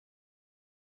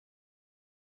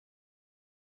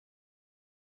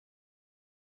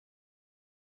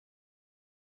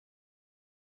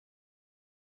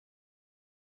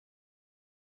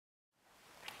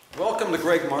Welcome to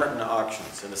Greg Martin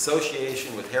Auctions, in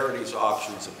association with Heritage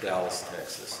Auctions of Dallas,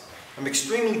 Texas. I'm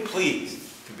extremely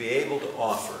pleased to be able to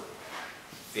offer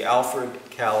the Alfred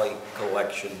Calley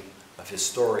collection of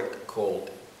historic Colt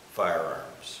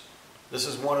firearms. This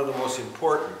is one of the most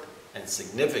important and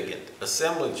significant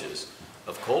assemblages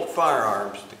of Colt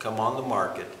firearms to come on the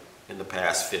market in the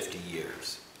past 50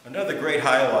 years. Another great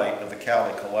highlight of the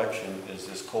Calley collection is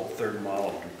this Colt 3rd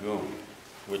Model Dragoon,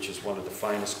 which is one of the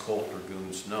finest Colt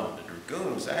Dragoons known. The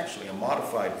Dragoon is actually a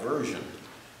modified version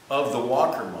of the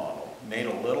Walker model, made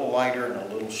a little lighter and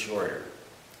a little shorter.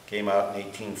 Came out in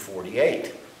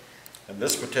 1848. And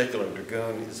this particular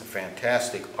Dragoon is a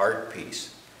fantastic art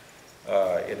piece.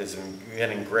 It has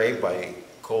been engraved by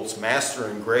Colt's master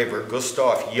engraver,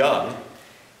 Gustav Young,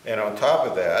 and on top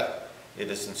of that, it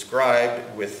is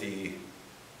inscribed with the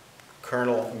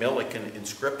Colonel Milliken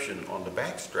inscription on the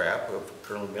backstrap of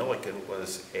Colonel Milliken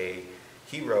was a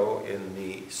hero in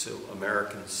the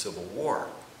American Civil War.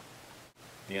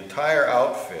 The entire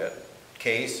outfit,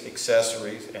 case,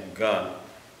 accessories, and gun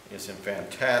is in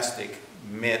fantastic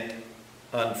mint,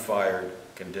 unfired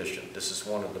condition. This is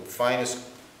one of the finest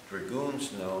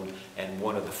Dragoons known and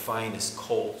one of the finest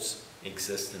Colts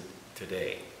existent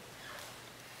today.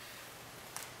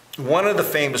 One of the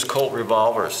famous Colt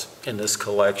revolvers in this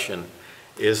collection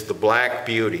is the Black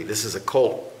Beauty. This is a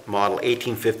Colt model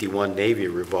 1851 Navy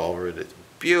revolver that's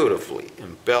beautifully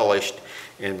embellished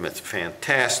and with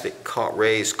fantastic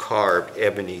raised carved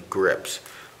ebony grips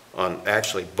on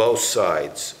actually both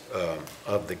sides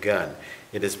of the gun.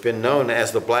 It has been known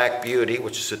as the Black Beauty,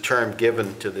 which is a term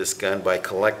given to this gun by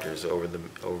collectors over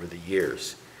the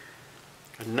years.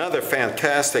 Another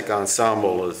fantastic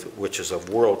ensemble, which is of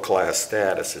world-class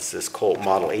status, is this Colt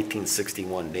model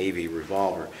 1861 Navy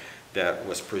revolver that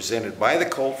was presented by the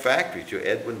Colt factory to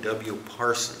Edwin W.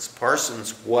 Parsons.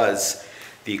 Parsons was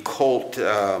the Colt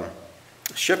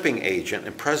shipping agent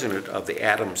and president of the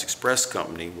Adams Express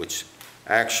Company, which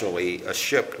actually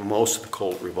shipped most of the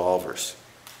Colt revolvers.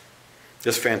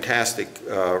 This fantastic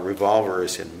revolver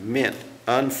is in mint,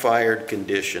 unfired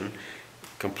condition,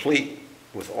 complete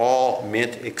with all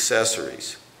mint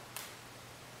accessories.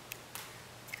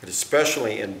 It is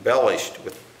specially embellished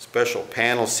with special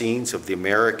panel scenes of the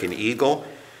American eagle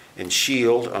and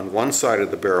shield on one side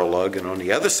of the barrel lug, and on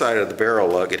the other side of the barrel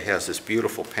lug it has this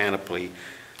beautiful panoply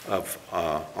of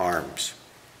arms.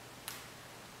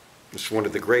 It's one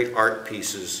of the great art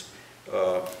pieces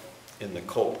in the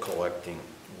Colt collecting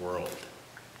world.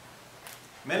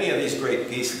 Many of these great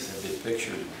pieces have been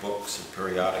pictured in books and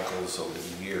periodicals over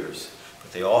the years,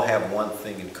 but they all have one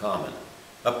thing in common.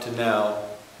 Up to now,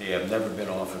 they have never been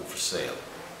offered for sale.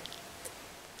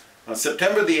 On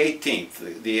September the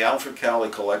 18th, the Alfred Calley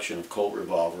collection of Colt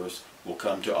revolvers will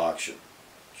come to auction.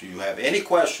 If you have any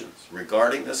questions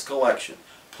regarding this collection,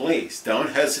 please don't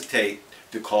hesitate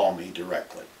to call me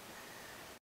directly.